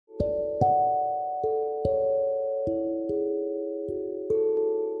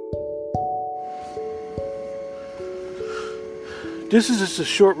This is just a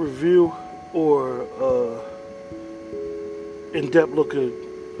short review or in-depth look at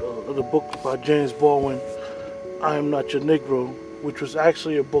the book by James Baldwin, I Am Not Your Negro, which was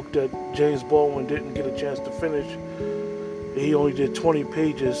actually a book that James Baldwin didn't get a chance to finish. He only did 20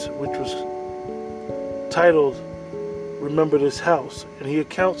 pages, which was titled Remember This House. And he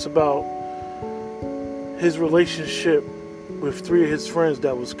accounts about his relationship with three of his friends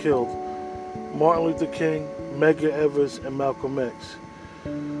that was killed: Martin Luther King, Medgar Evers, and Malcolm X.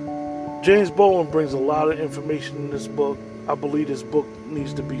 James Baldwin brings a lot of information in this book. I believe this book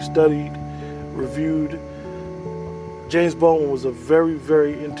needs to be studied, reviewed. James Baldwin was a very,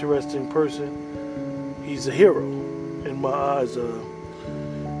 very interesting person. He's a hero in my eyes.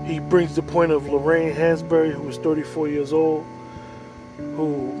 He brings the point of Lorraine Hansberry, who was 34 years old,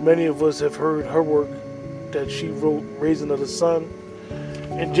 who many of us have heard her work that she wrote, Raising of the Sun.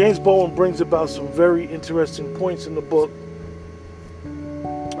 And James Baldwin brings about some very interesting points in the book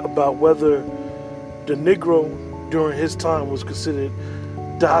about whether the Negro during his time was considered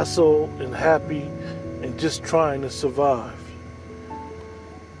docile and happy and just trying to survive.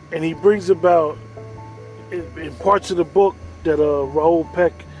 And he brings about, in parts of the book that Raoul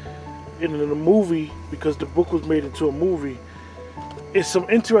Peck, in the movie, because the book was made into a movie, it's some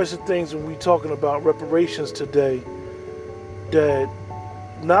interesting things when we're talking about reparations today, that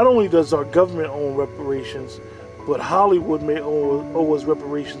not only does our government own reparations, but Hollywood may owe us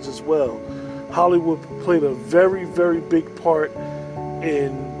reparations as well. Hollywood played a very, very big part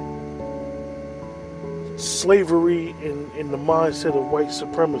in slavery, in the mindset of white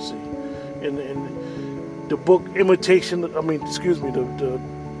supremacy. In the book the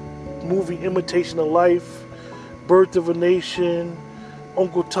movie Imitation of Life, Birth of a Nation,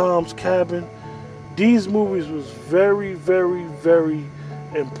 Uncle Tom's Cabin. These movies was very, very, very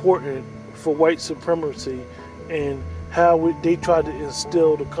important for white supremacy and how they tried to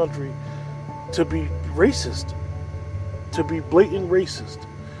instill the country to be racist, to be blatant racist.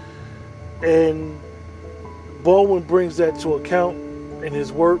 And Baldwin brings that to account in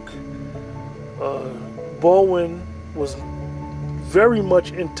his work. Baldwin was very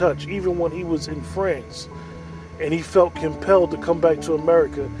much in touch, even when he was in France, and he felt compelled to come back to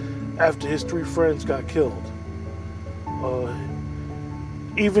America after his three friends got killed.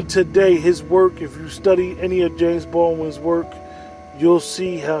 Even today, his work, if you study any of James Baldwin's work, you'll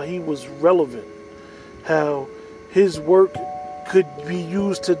see how he was relevant, how his work could be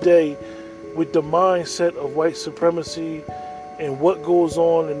used today with the mindset of white supremacy and what goes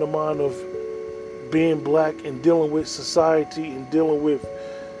on in the mind of being black and dealing with society and dealing with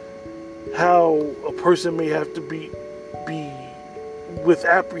how a person may have to be with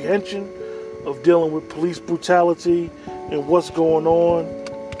apprehension of dealing with police brutality and what's going on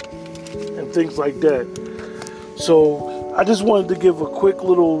and things like that. So I just wanted to give a quick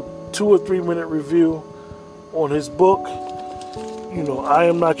little 2 or 3 minute review on his book, I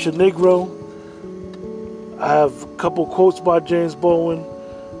Am Not Your Negro. I have a couple quotes by James Baldwin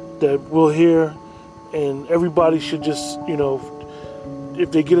that we'll hear, and everybody should just,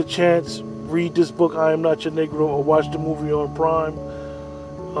 if they get a chance, read this book, I Am Not Your Negro, or watch the movie on Prime.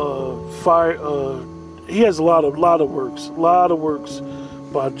 He has a lot of works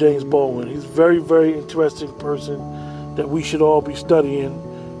by James Baldwin. He's a very, very interesting person that we should all be studying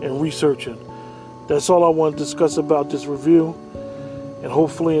and researching. That's all I want to discuss about this review. And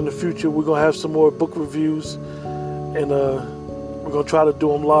hopefully in the future we're going to have some more book reviews. And we're going to try to do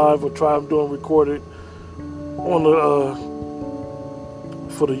them live or try to do them recorded on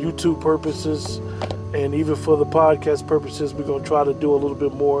for the YouTube purposes. And even for the podcast purposes, we're going to try to do a little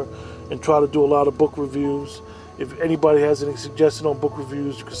bit more and try to do a lot of book reviews. If anybody has any suggestions on book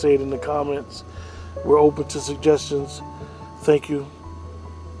reviews, you can say it in the comments. We're open to suggestions. Thank you.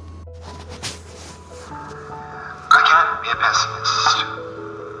 I can't be a pessimist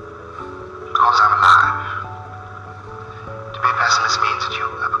because I'm alive. To be a pessimist means that you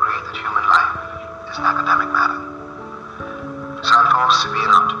have agreed that human life is an academic matter. So I'm forced to be an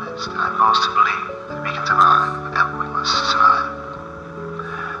optimist, and I'm forced to believe that we can survive whatever we must survive.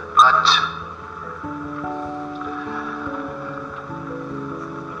 But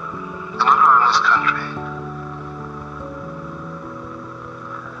the Negro in this country,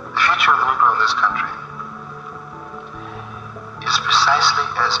 the future of the Negro in this country is precisely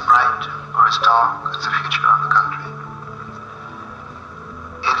as bright or as dark as the future of the country.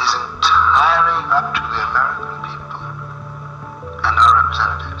 It is entirely up to the American people and our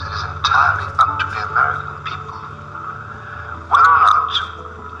representatives. It is entirely up to the American people whether or not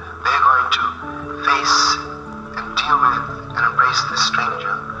they're going to face and deal with and embrace this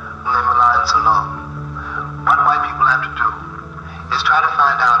stranger whom they've aligned so long. What white people have to do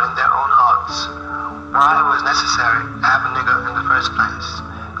place.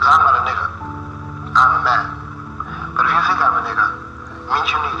 Because I'm not a nigger. I'm a man. But if you think I'm a nigger, it means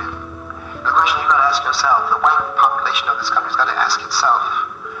you need it. The question you gotta ask yourself, the white population of this country's gotta ask itself,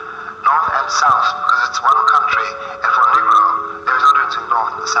 North and South, because it's one country, and for a Negro, there is no difference between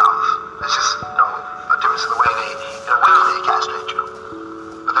North and the South. There's just, a difference in the way they castrate you.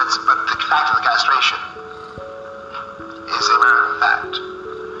 But the fact of the castration is a American fact.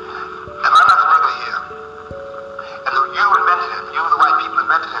 If I'm not the nigger here, and you invented him, you, the white people,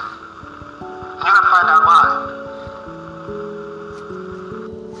 invented him, then you gotta find out why.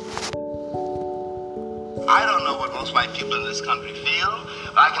 I don't know what most white people in this country feel,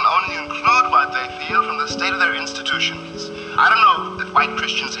 but I can only include what they feel from the state of their institutions. I don't know if white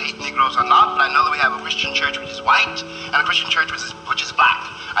Christians hate Negroes or not, but I know that we have a Christian church which is white and a Christian church which is black.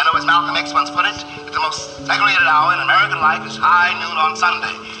 I know, as Malcolm X once put it, that the most segregated hour in American life is high noon on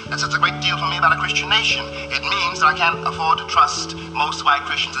Sunday. That says a great deal for me about a Christian nation. It means that I can't afford to trust most white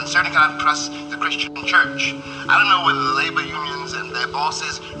Christians, and certainly cannot trust the Christian church. I don't know whether the labor unions and their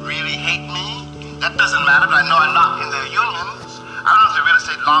bosses really hate me. That doesn't matter, but I know I'm not in their unions. I don't know if the real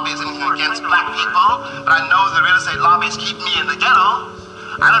estate lobby is anything against black people, but I know the real estate lobbies keep me in the ghetto.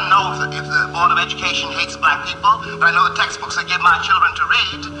 I don't know if the Board of Education hates black people, but I know the textbooks I give my children to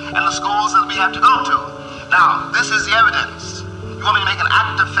read and the schools that we have to go to. Now, this is the evidence. You want me to make an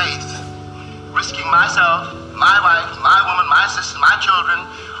act of faith, risking myself, my wife, my woman, my sister, my children,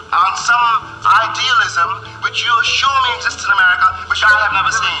 on some idealism which you assure me exists in America, which I have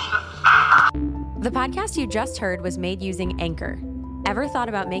never seen. The podcast you just heard was made using Anchor. Ever thought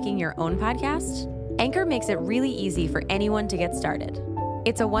about making your own podcast? Anchor makes it really easy for anyone to get started.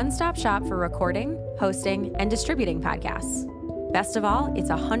 It's a one-stop shop for recording, hosting, and distributing podcasts. Best of all, it's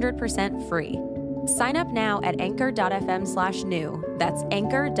 100% free. Sign up now at anchor.fm/new. That's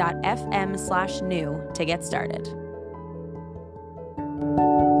anchor.fm/new to get started.